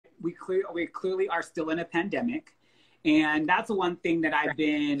we clearly are still in a pandemic. And that's the one thing that I've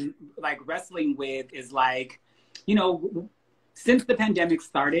been like wrestling with is like, you know, since the pandemic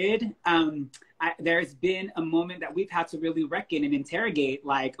started, there's been a moment that we've had to really reckon and interrogate,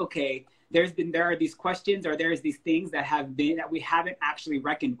 like, okay, there are these questions or there's these things that we haven't actually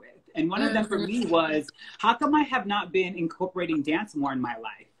reckoned with. And one of them for me was, how come I have not been incorporating dance more in my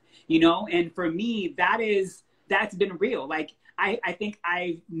life? You know, and for me, that's been real. Like, I think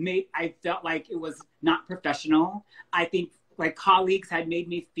I felt like it was not professional. I think like colleagues had made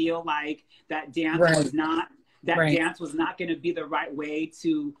me feel like that dance was not, dance was not going to be the right way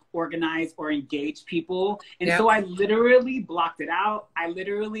to organize or engage people. And so I literally blocked it out. I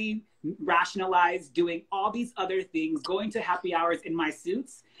literally rationalized doing all these other things, going to happy hours in my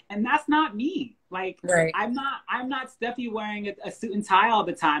suits. And that's not me. Like, I'm not Steffi wearing a suit and tie all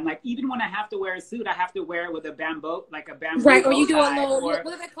the time. Like, even when I have to wear a suit, I have to wear it with a bamboo. Right, or you do a little, what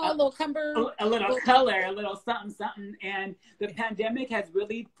do they call a little cumber? A little color, a little something, something. And the pandemic has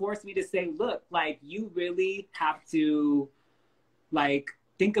really forced me to say, look, like, you really have to, like,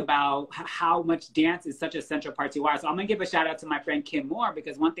 think about how much dance is such a central part to your life. So I'm going to give a shout out to my friend Kim Moore,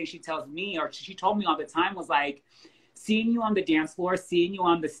 because one thing she tells me, or she told me all the time, was like, seeing you on the dance floor, seeing you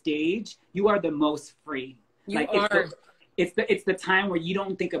on the stage, you are the most free. It's the time where you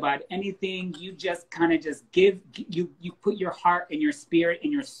don't think about anything. You just kind of just you put your heart and your spirit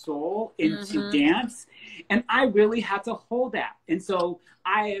and your soul into dance. And I really had to hold that. And so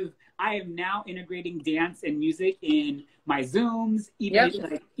I am now integrating dance and music in my Zooms, even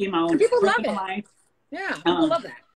like in my own people love personal it. life. Yeah, people love that.